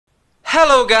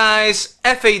Hello guys,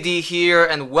 F.A.D here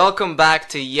and welcome back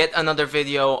to yet another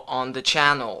video on the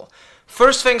channel.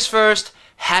 First things first,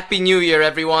 Happy New Year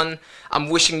everyone. I'm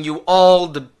wishing you all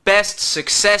the best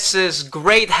successes,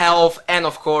 great health and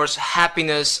of course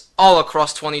happiness all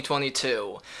across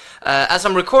 2022. As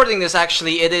I'm recording this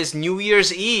actually, it is New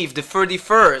Year's Eve, the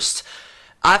 31st.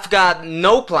 I've got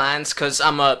no plans because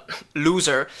I'm a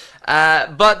loser,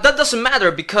 but that doesn't matter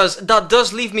because that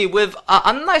does leave me with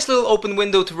a nice little open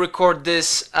window to record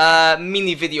this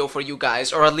mini video for you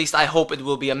guys, or at least I hope it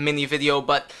will be a mini video,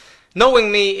 but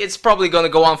knowing me, it's probably gonna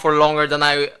go on for longer than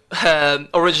I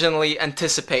originally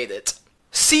anticipated.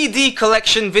 CD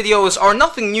collection videos are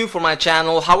nothing new for my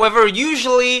channel. However,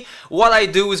 usually what I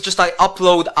do is just I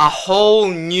upload a whole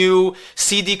new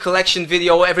CD collection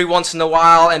video every once in a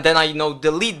while, and then I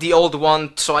delete the old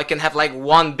one so I can have like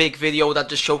one big video that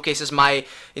just showcases my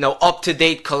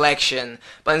up-to-date collection.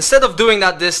 But instead of doing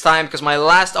that this time, because my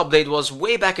last update was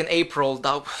way back in April,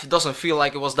 that doesn't feel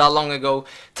like it was that long ago.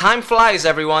 Time flies,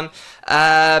 everyone.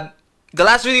 The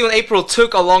last video in April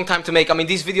took a long time to make. I mean,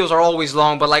 these videos are always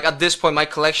long, but like at this point my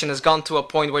collection has gone to a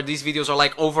point where these videos are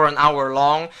like over an hour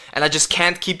long, and I just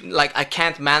can't I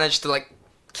can't manage to like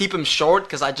keep them short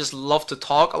because I just love to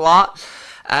talk a lot.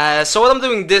 So what I'm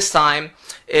doing this time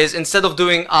is, instead of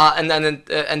doing an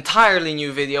entirely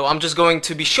new video, I'm just going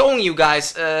to be showing you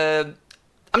guys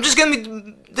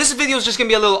this video is just gonna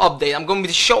be a little update. I'm going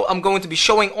to be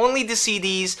showing only the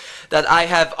CDs that I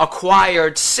have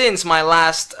acquired since my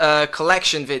last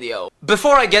collection video.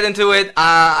 Before I get into it,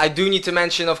 I do need to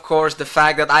mention, of course, the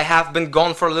fact that I have been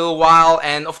gone for a little while,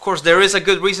 and of course there is a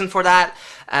good reason for that,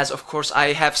 as of course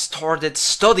I have started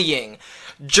studying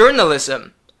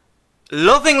journalism,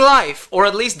 loving life, or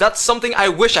at least that's something I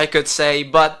wish I could say,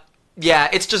 but yeah,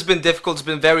 it's just been difficult. It's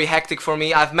been very hectic for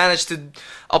me. I've managed to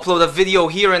upload a video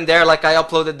here and there, like I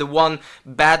uploaded the one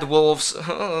Bad Wolves,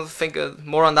 think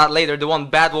more on that later, the one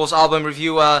Bad Wolves album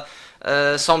review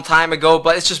some time ago,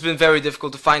 but it's just been very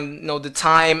difficult to find the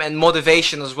time and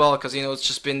motivation as well, because it's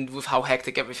just been, with how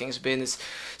hectic everything's been, it's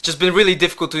just been really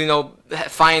difficult to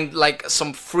find like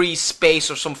some free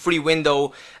space or some free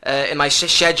window in my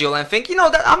schedule and think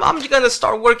that I'm gonna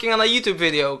start working on a YouTube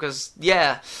video, because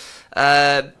yeah,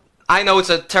 I know it's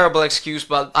a terrible excuse,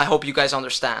 but I hope you guys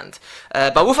understand.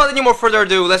 But without any more further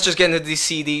ado, let's just get into these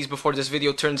CDs before this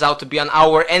video turns out to be an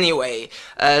hour anyway.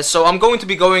 So I'm going to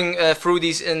be going through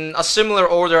these in a similar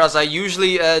order as I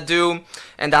usually do,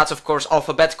 and that's of course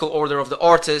alphabetical order of the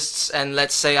artists. And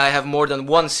let's say I have more than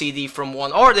one CD from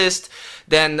one artist,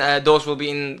 then those will be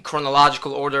in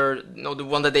chronological order, the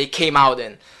one that they came out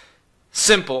in.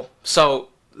 Simple.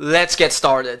 So let's get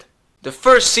started. The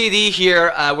first CD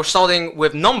here, we're starting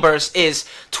with numbers, is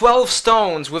 12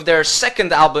 Stones with their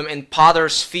second album, In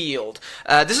Potter's Field.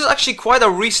 This is actually quite a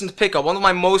recent pickup, one of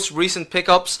my most recent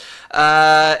pickups.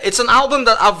 It's an album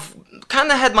that I've kind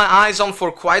of had my eyes on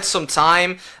for quite some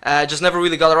time, just never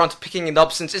really got around to picking it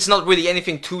up, since it's not really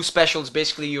anything too special. It's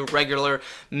basically your regular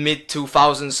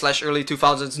mid-2000s / early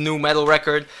 2000s new metal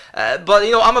record. But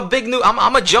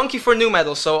I'm a junkie for new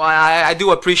metal, so I do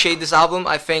appreciate this album.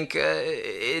 I think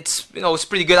it's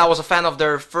pretty good. I was a fan of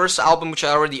their first album, which I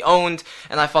already owned,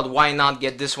 and I thought, why not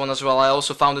get this one as well? I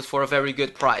also found it for a very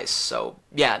good price. So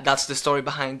yeah, that's the story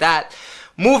behind that.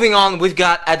 Moving on, we've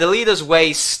got Adelita's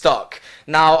Way, Stuck.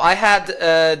 Now, I had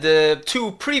the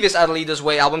two previous Adelita's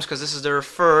Way albums, because this is their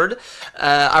third.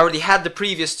 I already had the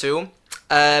previous two,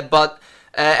 and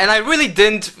I really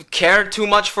didn't care too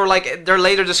much for like their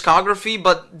later discography,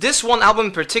 but this one album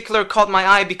in particular caught my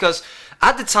eye because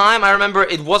at the time, I remember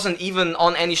it wasn't even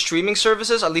on any streaming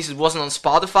services, at least it wasn't on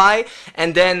Spotify,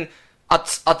 and then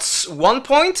at one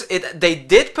point, they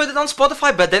did put it on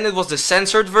Spotify, but then it was the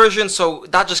censored version, so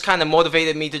that just kind of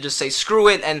motivated me to just say screw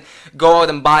it and go out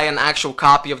and buy an actual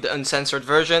copy of the uncensored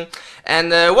version.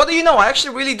 And what do you know, I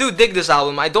actually really do dig this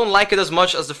album. I don't like it as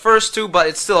much as the first two, but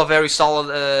it's still a very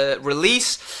solid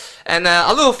release. And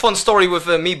a little fun story with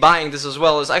me buying this as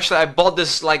well is, actually I bought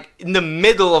this like in the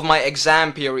middle of my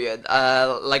exam period,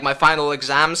 like my final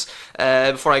exams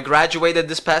before I graduated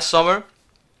this past summer.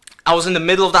 I was in the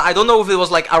middle of that. I don't know if it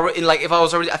was like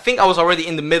I think I was already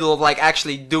in the middle of like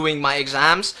actually doing my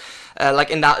exams, like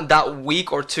in that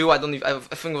week or two. I think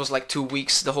it was like 2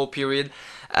 weeks, the whole period.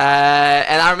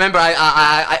 And I remember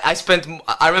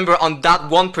I remember on that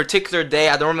one particular day,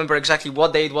 I don't remember exactly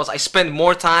what day it was, I spent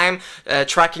more time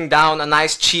tracking down a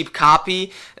nice cheap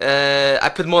copy.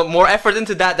 I put more effort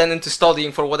into that than into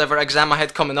studying for whatever exam I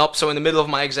had coming up. So in the middle of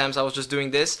my exams I was just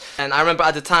doing this, and I remember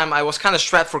at the time I was kind of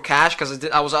strapped for cash because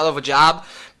I was out of a job,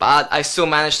 but I still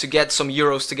managed to get some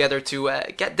euros together to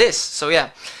get this. So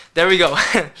yeah, there we go.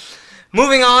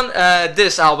 Moving on,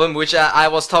 this album, which I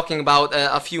was talking about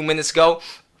a few minutes ago.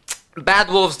 Bad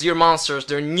Wolves, Dear Monsters,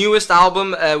 their newest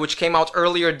album, which came out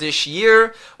earlier this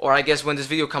year, or I guess when this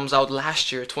video comes out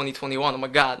last year, 2021. Oh my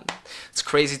god, it's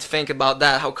crazy to think about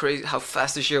that, how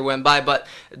fast this year went by. But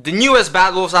the newest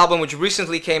Bad Wolves album, which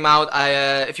recently came out,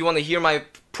 if you want to hear my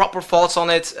proper thoughts on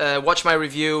it, watch my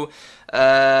review.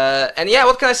 And yeah,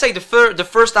 what can I say? The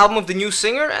first album of the new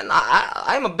singer, and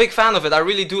I'm a big fan of it. I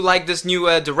really do like this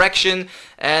new direction,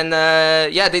 and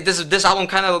yeah, this album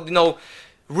kind of, you know,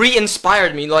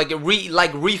 re-inspired me,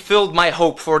 like refilled my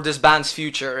hope for this band's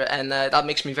future, and that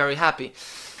makes me very happy.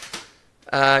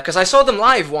 Because I saw them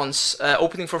live once,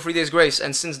 opening for 3 Days Grace,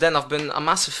 and since then I've been a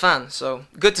massive fan. So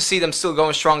good to see them still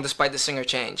going strong despite the singer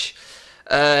change.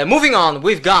 Moving on,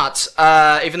 we've got,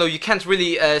 even though you can't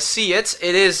really see it,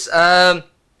 it is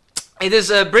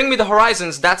Bring Me the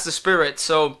Horizons, That's the Spirit.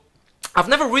 So I've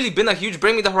never really been a huge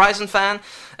Bring Me the Horizon fan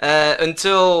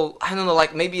until, I don't know,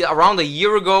 like maybe around a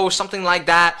year ago or something like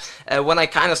that, when I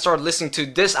kind of started listening to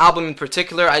this album in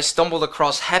particular. I stumbled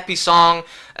across Happy Song,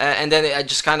 and then I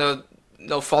just kind of, you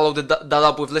know, followed that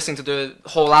up with listening to the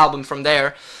whole album from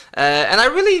there. And I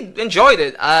really enjoyed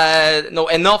it, you know,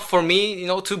 enough for me, you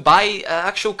know, to buy an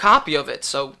actual copy of it.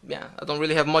 So yeah, I don't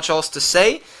really have much else to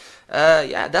say.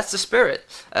 Yeah, that's the spirit.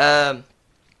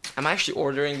 I'm actually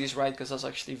ordering these right, because that's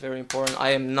actually very important.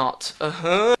 I am not.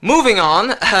 Moving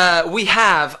on, we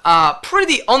have a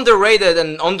pretty underrated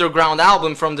and underground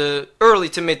album from the early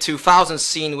to mid 2000s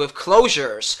scene with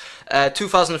Closures,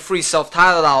 2003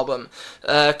 self-titled album.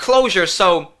 Closure,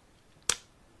 so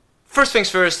first things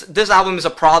first, this album is a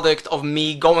product of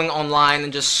me going online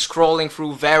and just scrolling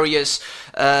through various,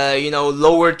 you know,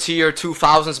 lower tier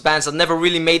 2000s bands that never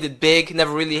really made it big,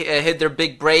 never really hit their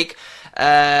big break.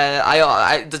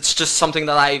 That's just something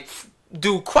that I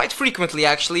do quite frequently,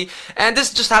 actually, and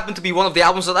this just happened to be one of the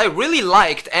albums that I really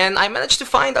liked, and I managed to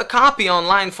find a copy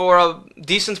online for a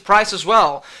decent price as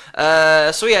well.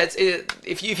 So yeah,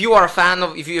 if you are a fan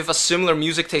of, if you have a similar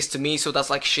music taste to me, so that's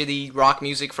like shitty rock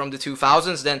music from the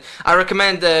 2000s, then I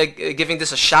recommend giving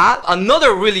this a shot.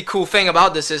 Another really cool thing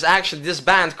about this is actually this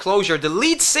band, Closure, the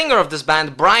lead singer of this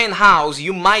band, Brian House,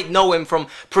 you might know him from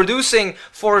producing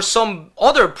for some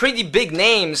other pretty big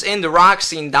names in the rock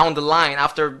scene down the line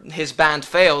after his band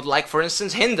failed, like for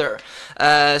instance Hinder.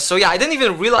 So yeah, I didn't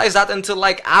even realize that until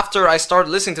like after I started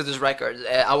listening to this record.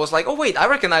 I was like, oh wait, I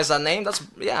recognize that name, that's,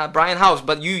 yeah, Brian House.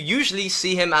 But you usually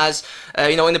see him as,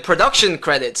 you know, in the production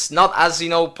credits, not as, you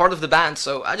know, part of the band.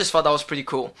 So I just thought that was pretty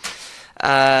cool.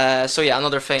 So yeah,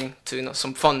 another thing to, you know,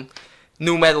 some fun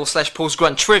nu metal /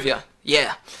 post-grunge trivia.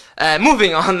 Yeah.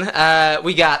 Moving on,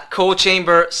 we got Cold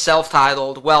Chamber,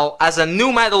 self-titled. Well, as a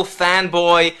nu metal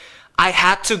fanboy, I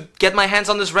had to get my hands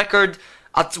on this record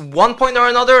at one point or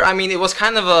another. I mean, it was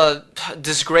kind of a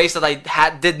disgrace that I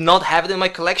did not have it in my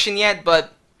collection yet,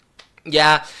 but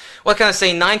yeah, what can I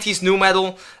say? 90s nu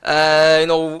metal,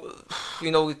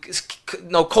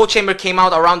 Cold Chamber came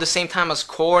out around the same time as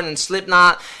Korn and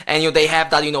Slipknot, and, you know, they have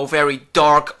that, you know, very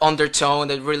dark undertone,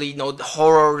 that really, you know,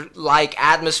 horror-like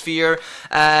atmosphere.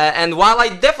 And while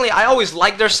I always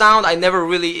liked their sound, I never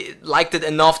really liked it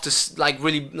enough to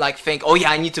really think, oh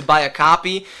yeah, I need to buy a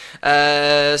copy.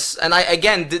 And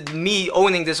me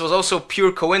owning this was also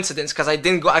pure coincidence, because I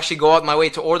didn't actually go out my way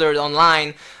to order it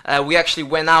online. We actually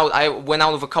went out. I went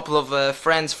out with a couple of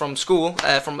friends from school,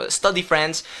 from study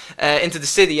friends, into the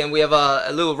city, and we have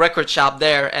a little record shop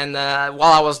there. And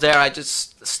while I was there, I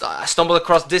stumbled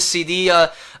across this CD,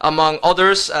 among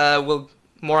others. We'll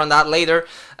more on that later.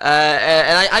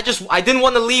 And I didn't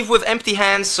want to leave with empty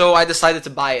hands, so I decided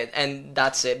to buy it, and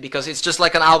that's it. Because it's just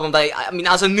like an album that I mean,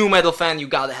 as a nu metal fan, you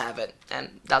gotta have it,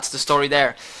 and that's the story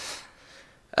there.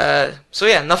 So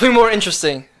yeah, nothing more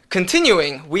interesting.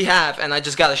 Continuing, we have, and I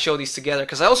just gotta show these together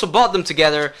because I also bought them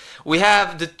together, we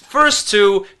have the first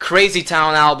two Crazy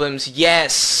Town albums.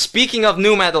 Yes, speaking of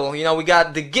nu metal, you know, we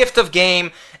got The Gift of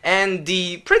Game and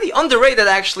the pretty underrated,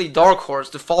 actually, Dark Horse,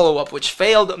 the follow-up, which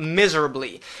failed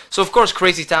miserably. So of course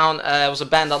Crazy Town was a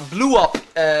band that blew up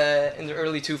in the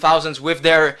early 2000s with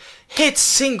their hit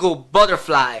single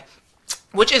Butterfly,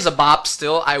 which is a bop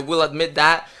still, I will admit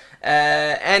that.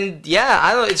 And yeah,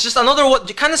 I don't know, it's just another one,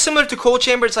 kind of similar to Cold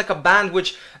Chamber. It's like a band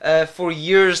which for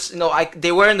years, you know,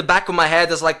 they were in the back of my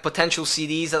head as like potential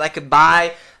CDs that I could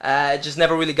buy. Just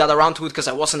never really got around to it because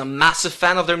I wasn't a massive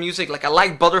fan of their music. Like, I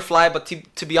like Butterfly, but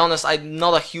to be honest, I'm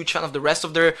not a huge fan of the rest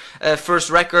of their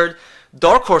first record.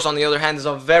 Dark Horse, on the other hand, is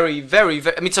a very, I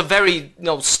mean, it's a very, you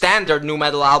know, standard nu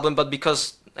metal album, but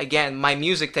because, again, my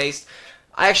music taste,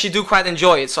 I actually do quite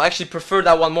enjoy it, so I actually prefer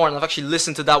that one more, and I've actually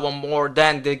listened to that one more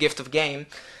than The Gift of Game.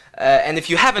 And if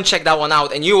you haven't checked that one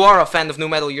out and you are a fan of nu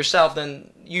metal yourself,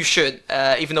 then you should,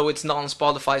 even though it's not on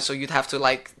Spotify, so you'd have to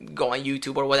like go on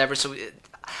YouTube or whatever. So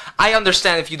I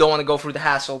understand if you don't want to go through the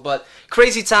hassle, but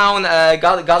Crazy Town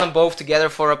got them both together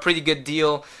for a pretty good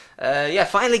deal. Yeah,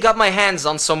 finally got my hands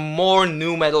on some more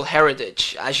nu metal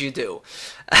heritage, as you do.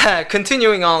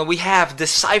 Continuing on, we have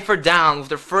Decipher Down with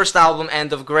their first album,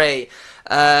 End of Grey.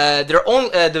 Their own,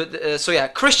 so yeah,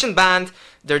 Christian band,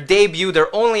 their debut,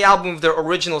 their only album with their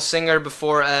original singer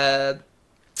before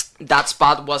that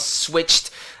spot was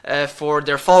switched for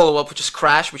their follow-up, which is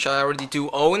Crash, which I already do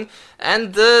own.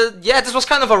 And yeah, this was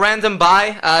kind of a random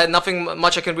buy. Nothing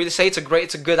much I can really say. It's a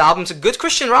good album. It's a good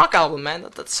Christian rock album, man.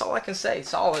 That's all I can say.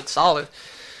 Solid.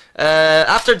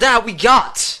 After that, we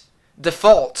got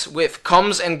Default with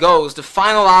Comes and Goes, the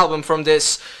final album from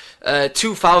this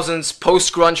 2000s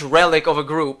post-grunge relic of a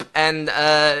group. And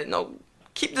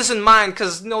keep this in mind,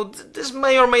 because this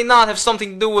may or may not have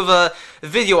something to do with a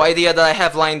video idea that I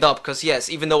have lined up. Because yes,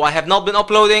 even though I have not been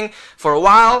uploading for a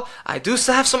while, I do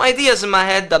still have some ideas in my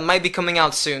head that might be coming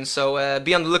out soon. So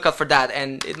be on the lookout for that,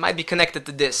 and it might be connected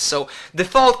to this. So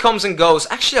Default, Comes and Goes,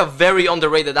 actually a very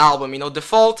underrated album.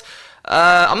 Default,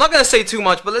 I'm not gonna say too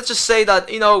much, but let's just say that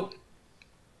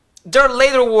their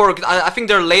later work, I think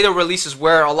their later releases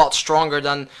were a lot stronger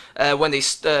than when they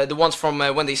the ones from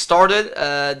when they started.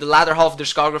 The latter half of their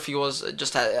discography was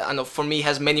just, I know, for me,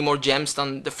 has many more gems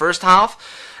than the first half.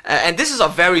 And this is a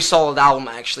very solid album,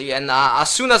 actually. And as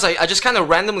soon as I just kind of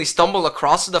randomly stumbled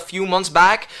across it a few months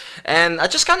back, and I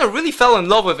just kind of really fell in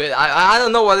love with it. I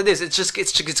don't know what it is.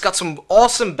 It's got some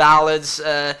awesome ballads.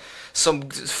 Some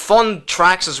fun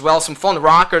tracks as well, some fun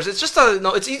rockers. It's just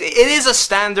it is a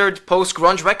standard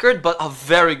post-grunge record, but a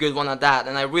very good one at that,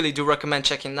 and I really do recommend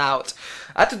checking it out.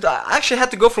 I actually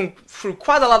had to go through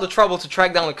quite a lot of trouble to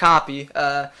track down a copy.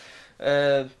 I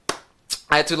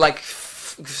had to like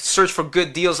search for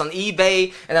good deals on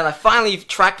eBay, and then I finally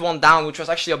tracked one down, which was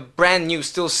actually a brand new,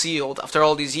 still sealed after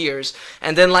all these years.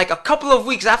 And then like a couple of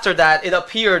weeks after that, it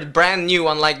appeared brand new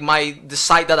on like the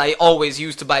site that I always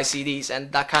use to buy CDs,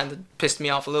 and that kind of pissed me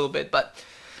off a little bit. But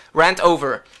rant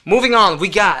over. Moving on, we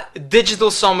got Digital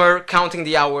Summer, Counting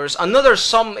the Hours, another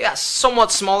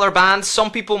somewhat smaller band.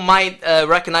 Some people might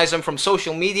recognize them from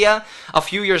social media. A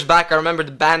few years back, I remember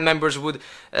the band members would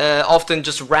often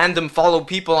just random follow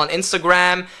people on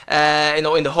Instagram,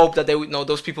 in the hope that they would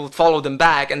those people would follow them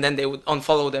back, and then they would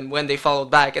unfollow them when they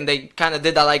followed back, and they kind of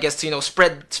did that, I guess, to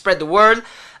spread the word.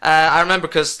 I remember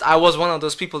because I was one of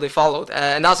those people they followed,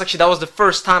 and that was the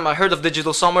first time I heard of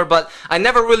Digital Summer, but I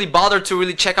never really bothered to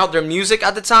really check out their music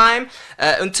at the time,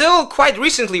 until quite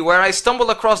recently, where I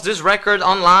stumbled across this record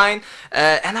online,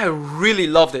 and I really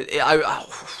loved it.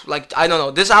 I don't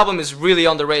know, this album is really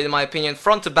underrated in my opinion.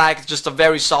 Front to back, it's just a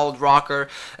very solid rocker.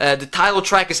 The title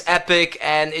track is epic,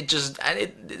 and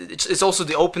it's also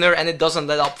the opener, and it doesn't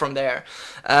let up from there.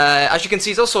 As you can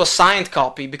see, it's also a signed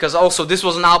copy, because also this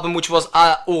was an album which was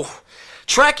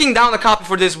tracking down a copy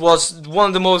for this was one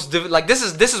of the most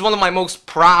this is one of my most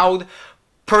proud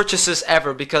purchases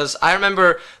ever, because I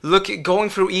remember going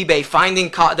through eBay, finding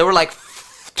there were like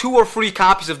 2 or 3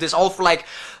 copies of this, all for like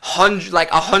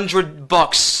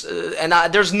 $100, and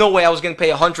there's no way I was gonna pay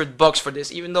 $100 for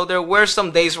this, even though there were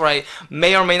some days where I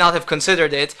may or may not have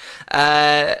considered it.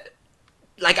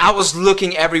 Like, I was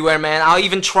looking everywhere, man. I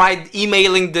even tried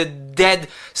emailing the Dead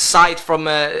site from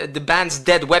the band's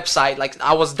Dead website. Like,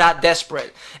 I was that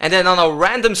desperate. And then on a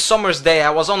random summer's day, I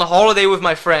was on a holiday with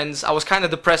my friends. I was kind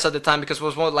of depressed at the time, because it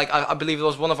was I believe it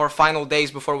was one of our final days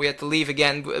before we had to leave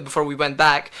again, before we went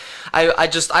back. I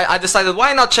decided,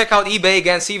 why not check out eBay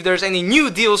again, see if there's any new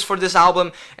deals for this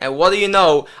album. And what do you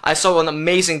know, I saw an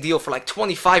amazing deal for like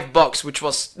 $25, which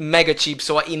was mega cheap,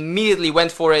 so I immediately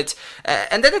went for it.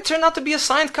 And then it turned out to be a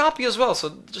signed copy as well,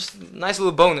 so just a nice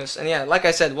little bonus. And yeah, like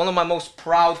I said, one of my most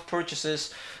proud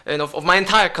purchases of my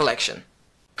entire collection.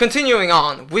 Continuing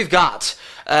on, we've got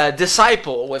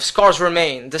Disciple with Scars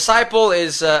Remain. Disciple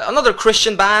is another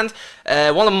Christian band,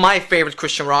 one of my favorite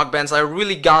Christian rock bands I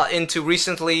really got into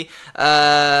recently,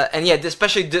 and yeah,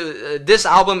 especially this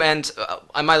album, and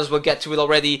I might as well get to it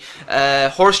already.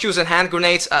 Horseshoes and Hand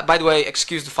Grenades. By the way,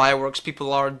 excuse the fireworks,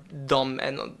 people are dumb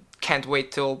and can't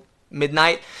wait till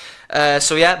midnight.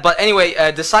 So yeah, but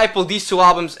anyway, Disciple, these 2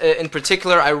 albums in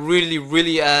particular, I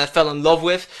really fell in love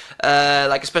with.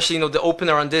 Like, especially, the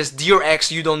opener on this, Dear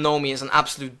Ex, You Don't Know Me, is an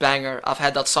absolute banger. I've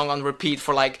had that song on repeat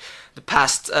for like the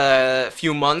past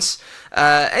few months.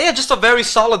 And yeah, just a very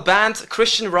solid band,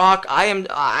 Christian rock.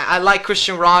 I like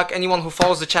Christian rock. Anyone who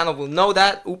follows the channel will know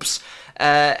that. Oops.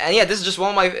 And yeah, this is just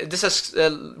this has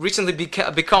recently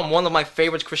become one of my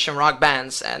favorite Christian rock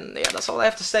bands. And yeah, that's all I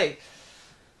have to say.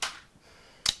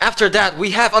 After that,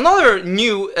 we have another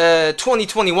new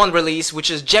 2021 release, which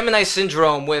is Gemini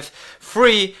Syndrome with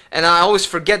Free, and I always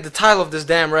forget the title of this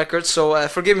damn record, so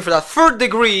forgive me for that. Third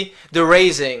Degree, The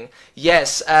Raising.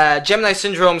 Yes, Gemini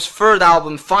Syndrome's third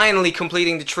album, finally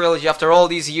completing the trilogy after all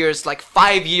these years, like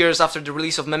 5 years after the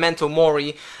release of Memento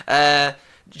Mori.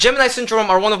 Gemini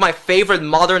Syndrome are one of my favorite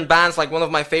modern bands, like one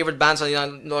of my favorite bands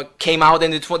that came out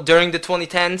in during the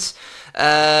 2010s.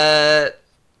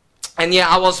 And yeah,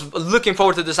 I was looking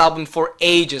forward to this album for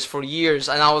ages, for years,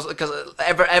 and I was, because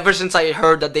ever since I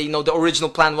heard that they, the original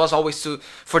plan was always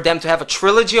for them to have a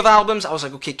trilogy of albums, I was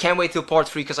like, okay, can't wait till part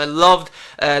 3, because I loved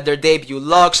their debut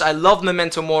Lux, I loved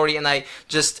Memento Mori, and I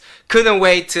just couldn't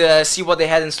wait to see what they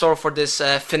had in store for this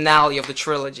finale of the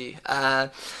trilogy.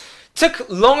 Took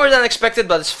longer than expected,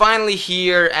 but it's finally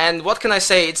here, and what can I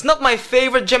say? It's not my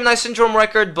favorite Gemini Syndrome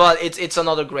record, but it's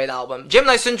another great album.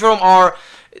 Gemini Syndrome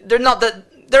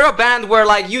they're a band where,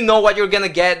 like, you know what you're gonna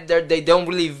get. They don't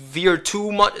really veer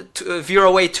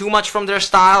away too much from their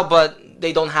style, but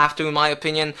they don't have to, in my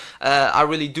opinion. I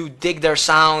really do dig their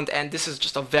sound, and this is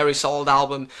just a very solid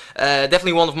album.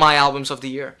 Definitely one of my albums of the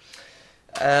year.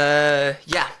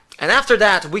 Yeah. And after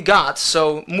that,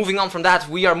 moving on from that,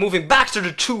 we are moving back to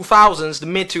the 2000s, the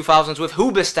mid-2000s, with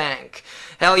Hoobastank.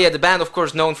 Hell yeah, the band, of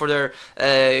course, known for their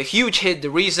huge hit, The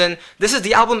Reason. This is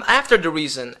the album after The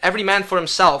Reason, Every Man for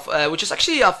Himself, which is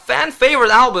actually a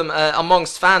fan-favorite album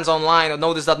amongst fans online. I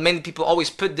noticed that many people always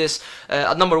put this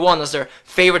at #1 as their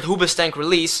favorite Hoobastank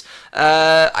release.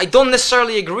 I don't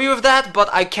necessarily agree with that, but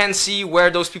I can see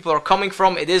where those people are coming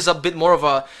from. It is a bit more of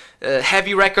a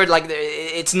heavy record. Like,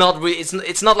 it's not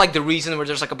like The Reason, where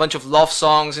there's like a bunch of love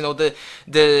songs.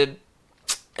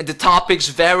 The topics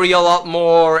vary a lot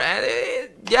more, and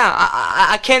yeah,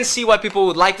 I can see why people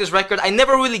would like this record. I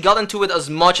never really got into it as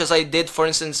much as I did, for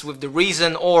instance, with The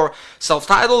Reason or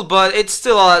Self-Titled, but it's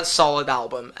still a solid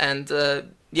album. And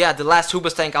yeah, the last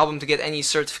Hoobastank album to get any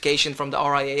certification from the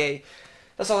RIAA.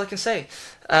 That's all I can say.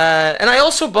 And I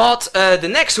also bought the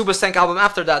next Hoobastank album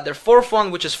after that, their fourth one,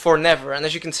 which is For Never. And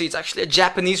as you can see, it's actually a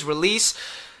Japanese release.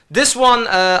 This one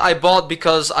I bought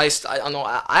because I don't know,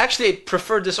 I actually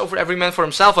prefer this over Every Man for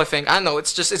Himself, I think. I don't know,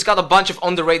 it's got a bunch of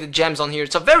underrated gems on here.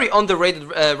 It's a very underrated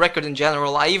record in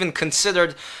general. I even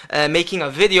considered making a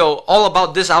video all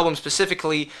about this album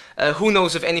specifically. Who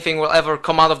knows if anything will ever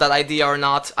come out of that idea or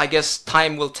not. I guess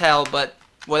time will tell, but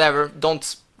whatever,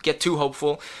 don't get too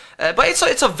hopeful. But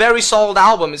it's a very solid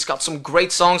album. It's got some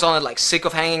great songs on it, like Sick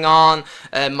of Hanging On,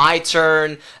 My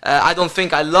Turn, I Don't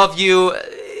Think I Love You.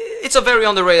 It's a very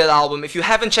underrated album. If you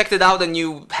haven't checked it out and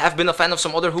you have been a fan of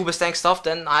some other Hoobastank stuff,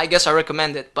 then I guess I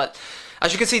recommend it. But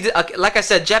as you can see, like I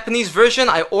said, Japanese version,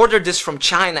 I ordered this from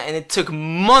China and it took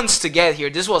months to get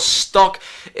here. This was stuck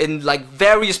in like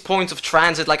various points of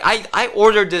transit. Like I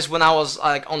ordered this when I was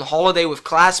like on holiday with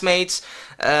classmates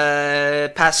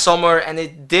past summer, and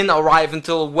it didn't arrive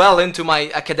until well into my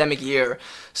academic year.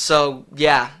 So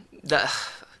yeah,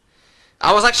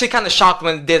 I was actually kind of shocked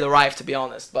when it did arrive, to be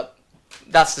honest, but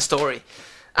that's the story.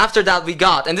 After that we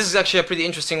got, and this is actually a pretty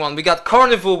interesting one, we got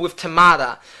Carnival with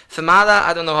Temada. Temada,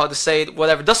 I don't know how to say it,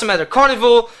 whatever, doesn't matter.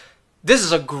 Carnival, this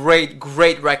is a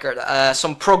great record.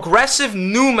 Some progressive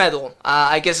nu metal,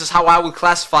 I guess is how I would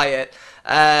classify it.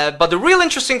 But the real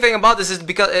interesting thing about this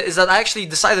is that I actually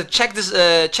decided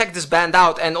to check this band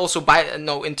out, and also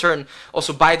in turn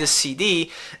also buy this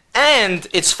CD and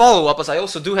its follow-up, as I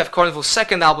also do have Carnival's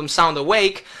second album, Sound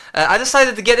Awake. I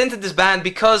decided to get into this band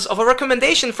because of a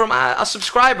recommendation from a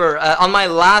subscriber on my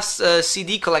last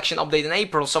CD collection update in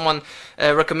April. Someone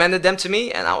recommended them to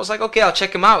me, and I was like, okay, I'll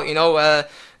check them out.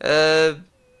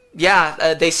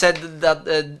 Yeah, they said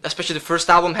that especially the first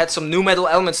album had some nu metal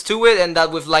elements to it, and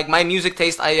that with like my music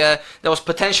taste, there was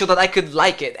potential that I could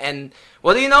like it. And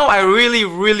what do you know? I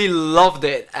really loved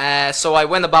it. So I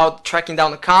went about tracking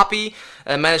down a copy.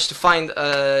 Managed to find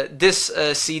this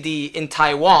CD in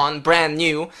Taiwan, brand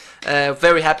new.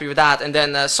 Very happy with that. And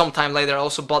then sometime later I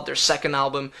also bought their second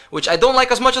album, which I don't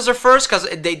like as much as their first, because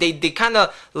they kind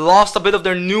of lost a bit of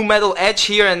their nu metal edge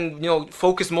here, and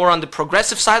focused more on the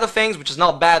progressive side of things, which is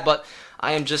not bad, but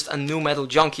I am just a nu metal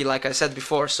junkie, like I said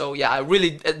before. So yeah, I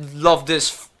really love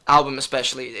this album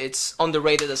especially. It's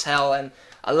underrated as hell, and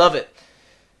I love it.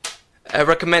 I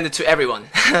recommend it to everyone.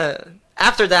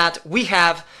 After that we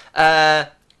have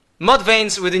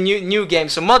Mudvayne's with a new game.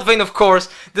 So Mudvayne, of course,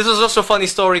 this was also a funny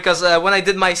story, because when I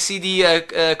did my CD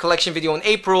collection video in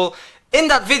April, In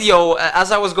that video,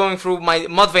 as I was going through my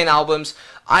Mudvayne albums,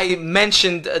 I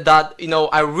mentioned that, you know,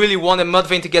 I really wanted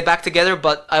Mudvayne to get back together,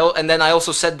 but and then I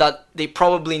also said that they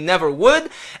probably never would.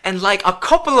 And like a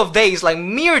couple of days, like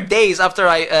mere days after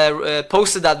I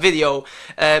posted that video,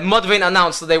 Mudvayne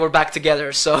announced that they were back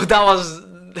together. So that was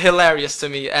hilarious to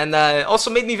me, and also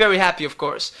made me very happy, of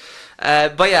course.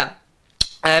 But yeah.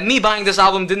 Me buying this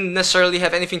album didn't necessarily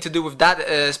have anything to do with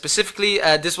that specifically.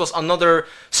 This was another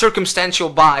circumstantial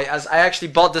buy, as I actually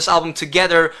bought this album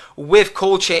together with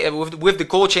with the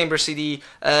Cold Chamber CD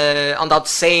on that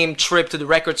same trip to the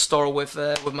record store with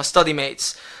my study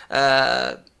mates.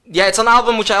 Yeah, it's an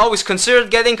album which I always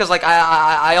considered getting, because like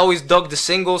I always dug the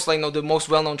singles, like, you know, the most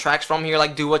well-known tracks from here,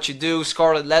 like Do What You Do,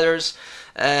 Scarlet Letters,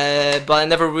 but I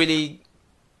never really.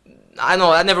 I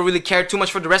never really cared too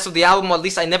much for the rest of the album, or at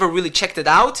least I never really checked it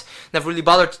out, never really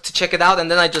bothered to check it out, and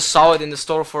then I just saw it in the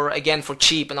store for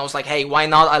cheap, and I was like, hey, why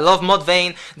not? I love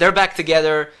Mudvayne, they're back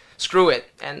together, screw it,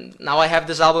 and now I have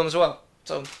this album as well,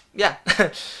 so yeah.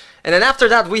 And then after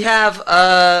that we have,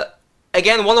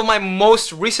 again, one of my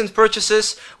most recent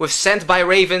purchases with Sent by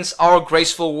Ravens, Our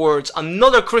Graceful Words,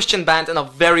 another Christian band and a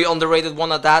very underrated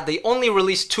one at that. They only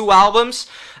released 2 albums,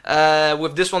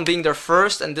 with this one being their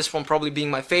first and this one probably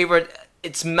being my favorite.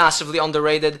 It's massively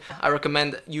underrated. I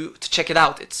recommend you to check it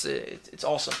out. It's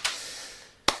awesome.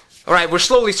 Alright, we're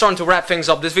slowly starting to wrap things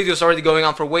up. This video is already going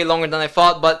on for way longer than I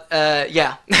thought, but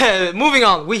yeah. Moving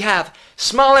on, we have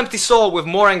Smile Empty Soul with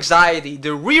More Anxiety,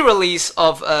 the re-release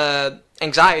of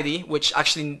Anxiety, which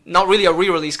actually not really a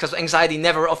re-release, because Anxiety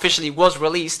never officially was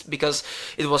released because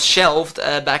it was shelved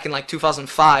back in like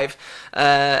 2005,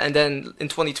 and then in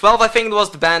 2012 I think it was,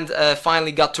 the band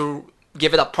finally got to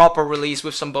give it a proper release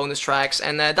with some bonus tracks,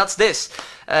 and that's this.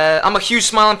 I'm a huge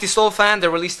Smile Empty Soul fan. They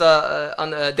released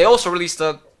they also released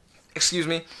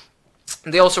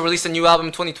a new album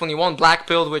in 2021, Black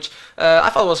Pilled, which I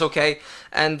thought was okay.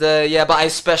 And yeah, but I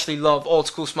especially love old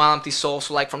school Smile Empty Soul,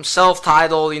 so like from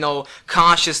Self-Titled, you know,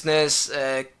 Consciousness,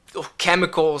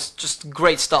 Chemicals, just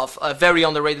great stuff. A very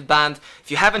underrated band.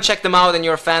 If you haven't checked them out and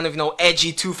you're a fan of, you know,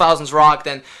 edgy 2000s rock,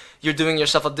 then you're doing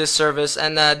yourself a disservice.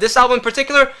 And this album in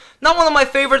particular, not one of my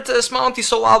favorite Smile Empty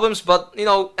Soul albums, but, you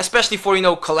know, especially for, you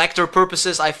know, collector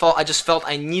purposes, I just felt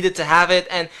I needed to have it,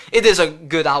 and it is a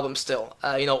good album still.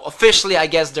 You know, officially, I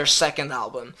guess, their second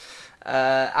album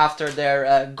after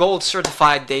their gold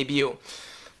certified debut.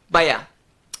 But yeah,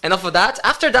 enough of that.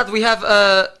 After that, we have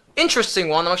interesting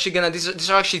one. I'm actually gonna. These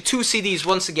are actually 2 CDs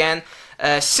once again.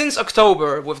 Since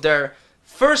October, with their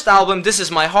first album, This Is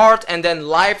My Heart, and then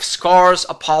Life Scars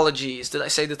Apologies. Did I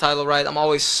say the title right? I'm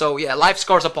always so, yeah, Life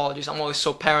Scars Apologies. I'm always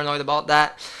so paranoid about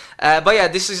that. But yeah,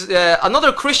 this is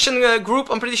another Christian group,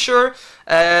 I'm pretty sure.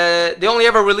 They only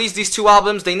ever released these 2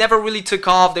 albums. They never really took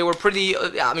off. They were pretty,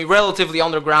 I mean, relatively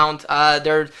underground.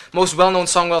 Their most well-known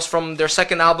song was from their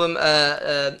second album,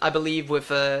 I believe, with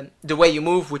The Way You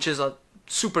Move, which is a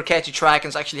super catchy track, and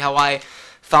it's actually how I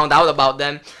found out about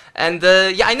them. And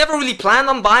yeah, I never really planned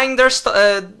on buying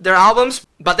their albums,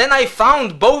 but then I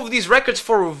found both of these records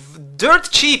for dirt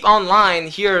cheap online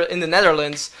here in the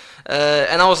Netherlands,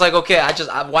 and I was like, okay,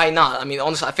 why not? I mean,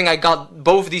 honestly, I think I got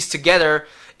both of these together,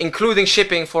 including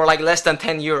shipping, for like less than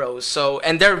 10 euros. So,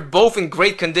 and they're both in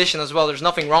great condition as well. There's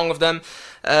nothing wrong with them.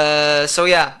 So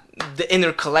yeah, the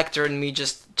inner collector in me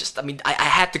I mean, I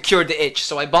had to cure the itch,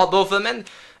 so I bought both of them, and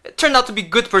it turned out to be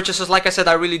good purchases. Like I said,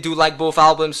 I really do like both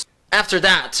albums. After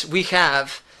that, we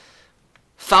have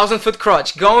 1,000 Foot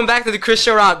Crutch, going back to the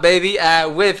Christian rock, baby,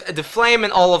 with The Flame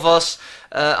and All of Us.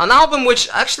 An album which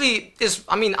actually is,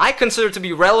 I mean, I consider to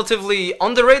be relatively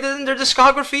underrated in their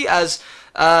discography, as,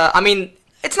 I mean,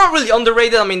 it's not really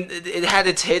underrated. I mean, it had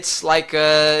its hits, like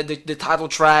the title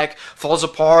track, Falls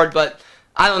Apart, but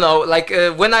I don't know, like,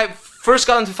 when I first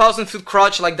got into 1,000 Foot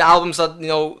Crutch, like, the albums that, you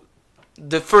know,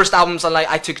 the first albums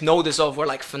I took notice of were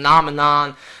like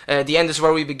Phenomenon, The End Is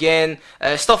Where We Begin,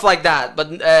 stuff like that.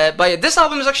 But yeah, this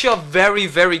album is actually a very,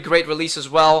 very great release as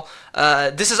well.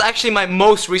 This is actually my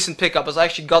most recent pickup, as I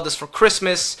actually got this for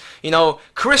Christmas. You know,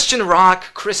 Christian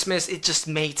rock, Christmas, it just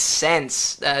made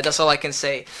sense. That's all I can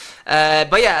say.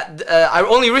 But yeah, I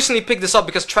only recently picked this up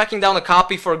because tracking down a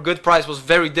copy for a good price was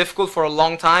very difficult for a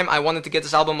long time. I wanted to get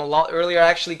this album a lot earlier,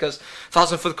 actually, because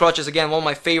 1,000 Foot Crutch is, again, one of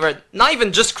my favorite, not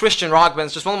even just Christian rock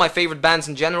bands, just one of my favorite bands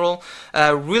in general.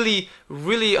 Really,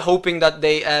 really hoping that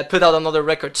they put out another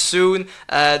record soon.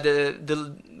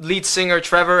 The lead singer,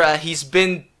 Trevor, he's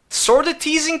been sort of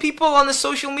teasing people on the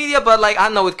social media, but like, I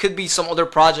don't know, it could be some other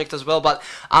project as well, but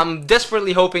I'm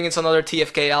desperately hoping it's another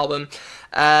TFK album.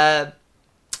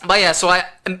 But yeah, so I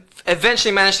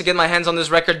eventually managed to get my hands on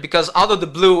this record because out of the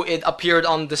blue it appeared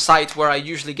on the site where I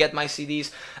usually get my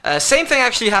CDs. Same thing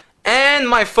actually happened. And and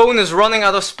my phone is running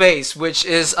out of space, which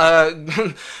is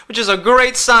which is a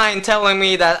great sign telling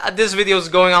me that this video is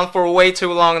going on for way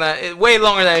too long, way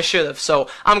longer than it should have. So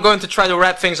I'm going to try to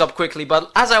wrap things up quickly.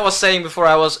 But as I was saying before,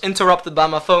 I was interrupted by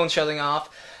my phone shutting off.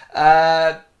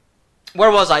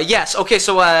 Where was I? Yes. Okay.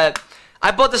 So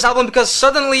I bought this album because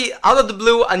suddenly, out of the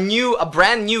blue, a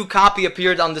brand new copy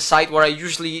appeared on the site where I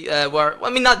usually, I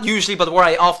mean not usually, but where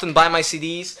I often buy my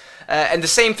CDs. And the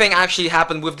same thing actually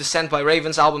happened with the Sent by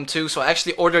Ravens album too. So I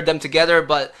actually ordered them together,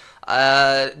 but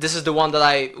this is the one that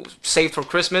I saved for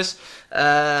Christmas.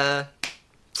 And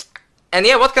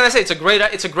yeah, what can I say?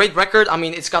 It's a great record. I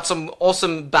mean, it's got some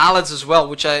awesome ballads as well,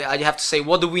 which I have to say.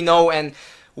 What Do We Know and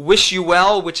Wish You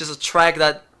Well, which is a track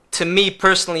that to me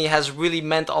personally has really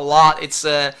meant a lot. It's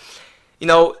you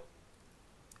know,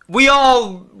 we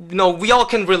all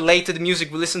can relate to the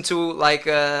music we listen to like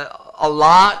a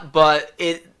lot, but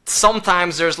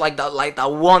sometimes there's like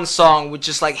that one song which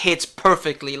just like hits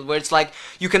perfectly, where it's like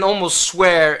you can almost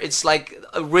swear it's like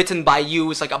written by you.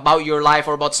 It's like about your life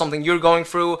or about something you're going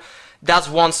through. That's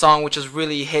one song which has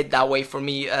really hit that way for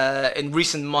me in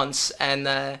recent months,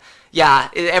 and yeah,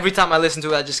 every time I listen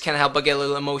to it, I just can't help but get a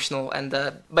little emotional. And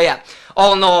but yeah,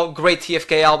 all in all, great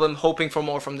TFK album. Hoping for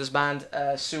more from this band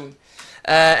soon.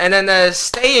 And then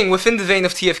staying within the vein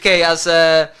of TFK,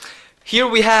 as here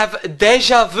we have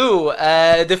Deja Vu,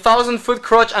 the 1,000-Foot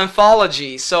Crotch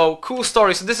Anthology. So cool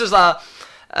story. So this is a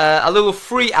little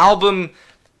free album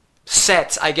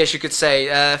set, I guess you could say,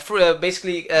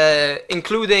 basically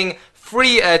including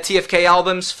free TFK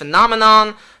albums,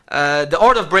 Phenomenon, The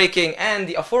Art of Breaking, and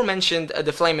the aforementioned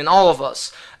The Flame in All of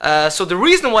Us. So the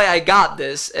reason why I got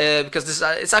this, because this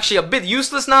it's actually a bit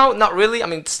useless now, not really, I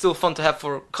mean it's still fun to have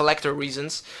for collector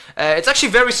reasons. It's actually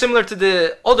very similar to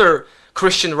the other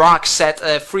Christian rock set,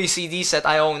 free CD set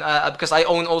I own, because I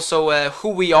own also Who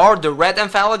We Are, the Red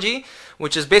Anthology,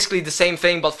 which is basically the same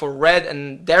thing but for Red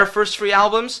and their first 3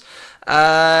 albums.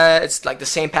 It's like the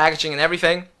same packaging and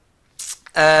everything.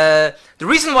 The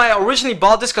reason why I originally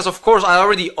bought this, because of course I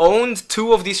already owned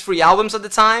 2 of these 3 albums at the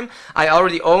time. I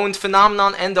already owned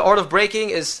Phenomenon and The Art of Breaking.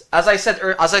 Is as I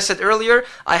said earlier,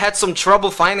 I had some trouble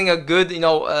finding a good,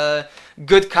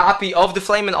 good copy of The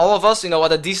Flame in All of Us,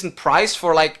 at a decent price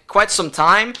for like quite some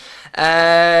time.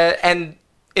 And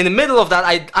in the middle of that,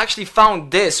 I actually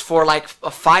found this for like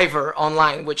a $5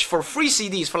 online, which for free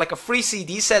CDs, for like a free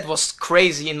CD set, was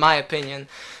crazy in my opinion.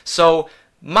 So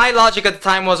my logic at the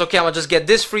time was, okay, I'm gonna just get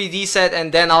this free D set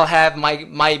and then I'll have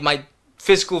my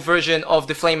physical version of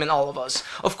The Flame in All of Us.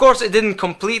 Of course, it didn't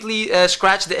completely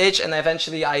scratch the itch, and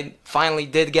eventually I finally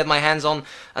did get my hands on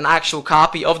an actual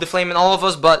copy of The Flame in All of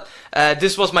Us, but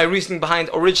this was my reasoning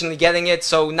behind originally getting it.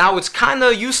 So now it's kind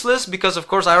of useless because of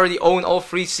course I already own all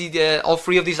 3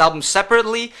 of these albums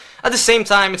separately. At the same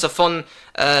time, it's a fun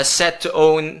set to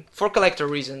own for collector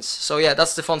reasons. So yeah,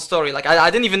 that's the fun story. Like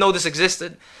I didn't even know this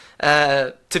existed,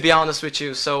 to be honest with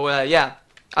you. So yeah,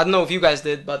 I don't know if you guys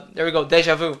did, but there we go,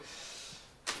 Deja Vu.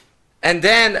 And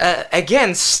then,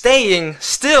 again, staying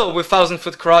still with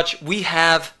 1,000-Foot Crotch, we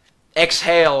have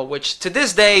Exhale, which to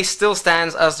this day still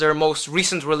stands as their most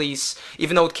recent release,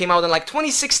 even though it came out in like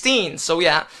 2016. So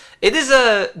yeah, it is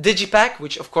a digipack,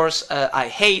 which of course I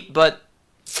hate, but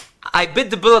I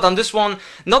bit the bullet on this one,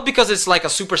 not because it's like a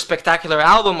super spectacular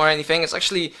album or anything. It's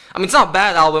actually, I mean, it's not a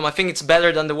bad album. I think it's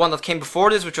better than the one that came before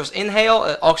this, which was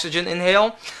Inhale, Oxygen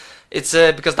Inhale. It's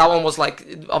because that one was like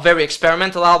a very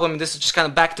experimental album. This is just kind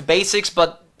of back to basics,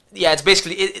 but yeah, it's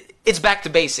basically it's back to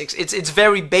basics. It's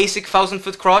very basic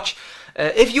 1,000-Foot Crotch.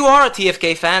 If you are a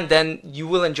TFK fan, then you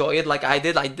will enjoy it like I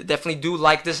did. I definitely do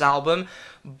like this album,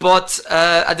 but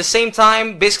at the same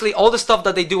time, basically all the stuff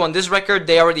that they do on this record,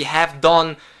 they already have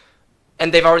done,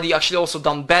 and they've already actually also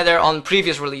done better on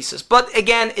previous releases. But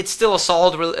again, it's still a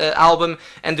solid album,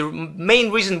 and the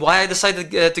main reason why I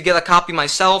decided to get a copy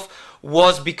myself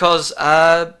was because,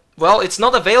 well, it's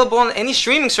not available on any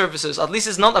streaming services. At least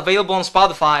it's not available on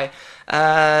Spotify.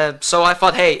 So I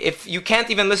thought, hey, if you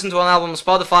can't even listen to an album on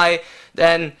Spotify,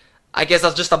 then I guess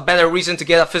that's just a better reason to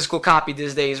get a physical copy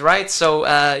these days, right? So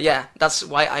yeah, that's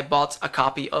why I bought a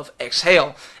copy of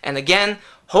Exhale. And again,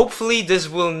 hopefully this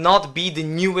will not be the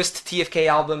newest TFK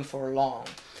album for long.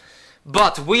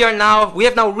 But we have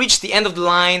now reached the end of the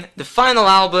line. The final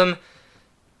album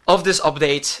of this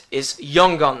update is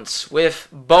Young Guns with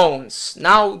Bones.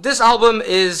 Now, this album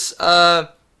is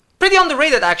pretty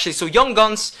underrated actually. So Young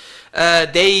Guns,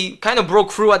 they kind of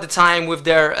broke through at the time with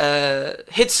their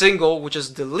hit single, which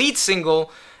is the lead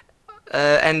single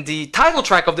and the title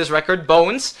track of this record,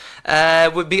 Bones,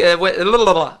 would be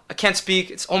I can't speak,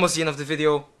 it's almost the end of the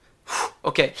video.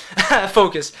 Okay,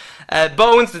 focus.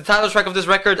 Bones, the title track of this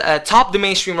record, topped the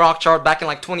mainstream rock chart back in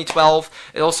like 2012.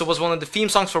 It also was one of the theme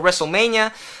songs for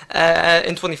WrestleMania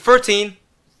in 2013.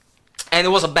 And it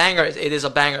was a banger. It is a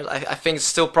banger. I think it's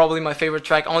still probably my favorite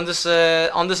track on this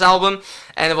album.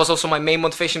 And it was also my main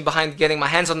motivation behind getting my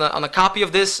hands on a copy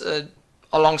of this.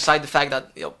 Alongside the fact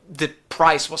that, you know, the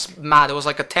price was mad. It was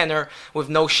like a tenner with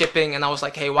no shipping, and I was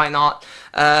like, hey, why not?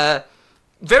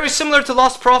 Very similar to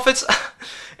Lost Prophets.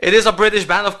 It is a British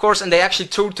band, of course, and they actually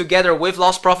toured together with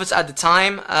Lost Prophets at the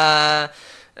time.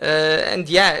 And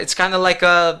yeah, it's kind of like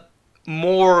a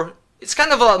more... It's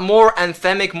kind of a more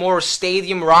anthemic, more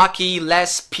stadium rocky,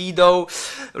 less pedo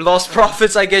Lost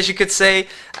Prophets, I guess you could say.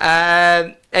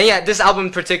 And yeah, this album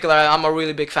in particular, I'm a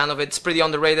really big fan of it. It's pretty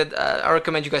underrated. I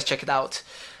recommend you guys check it out.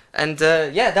 And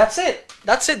yeah, that's it.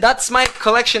 That's my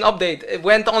collection update. It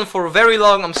went on for very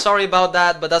long. I'm sorry about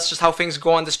that, but that's just how things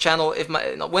go on this channel. If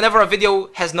whenever a video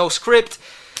has no script,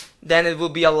 then it will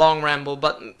be a long ramble.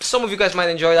 But some of you guys might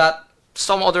enjoy that.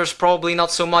 Some others probably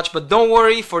not so much, but don't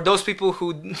worry, for those people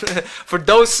who for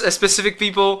those specific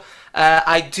people,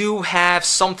 I do have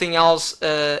something else.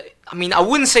 I mean, I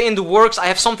wouldn't say in the works. I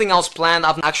have something else planned. I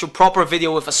have an actual proper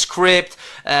video with a script,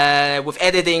 with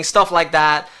editing, stuff like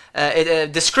that.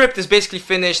 The script is basically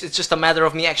finished. It's just a matter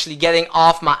of me actually getting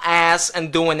off my ass and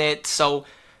doing it. So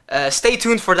stay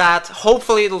tuned for that.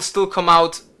 Hopefully it'll still come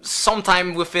out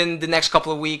sometime within the next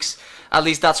couple of weeks. At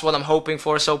least that's what I'm hoping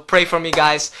for, so pray for me,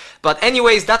 guys. But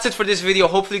anyways, that's it for this video.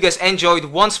 Hopefully you guys enjoyed.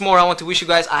 Once more, I want to wish you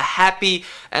guys a happy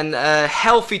and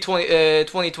healthy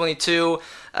 2022.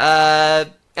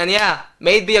 And yeah,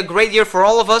 may it be a great year for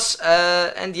all of us.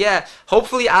 And yeah,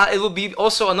 hopefully it will be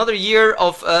also another year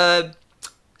of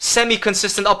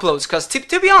semi-consistent uploads, because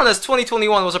to be honest,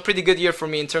 2021 was a pretty good year for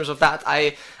me in terms of that.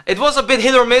 It was a bit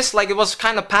hit or miss, like it was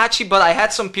kind of patchy, but I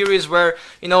had some periods where,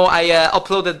 you know, I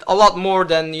uploaded a lot more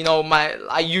than, you know,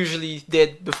 I usually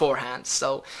did beforehand.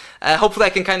 So hopefully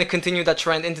I can kind of continue that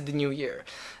trend into the new year.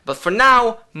 But for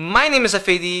now, my name is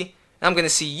F.A.D, and I'm gonna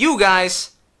see you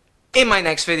guys in my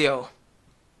next video.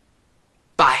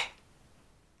 Bye.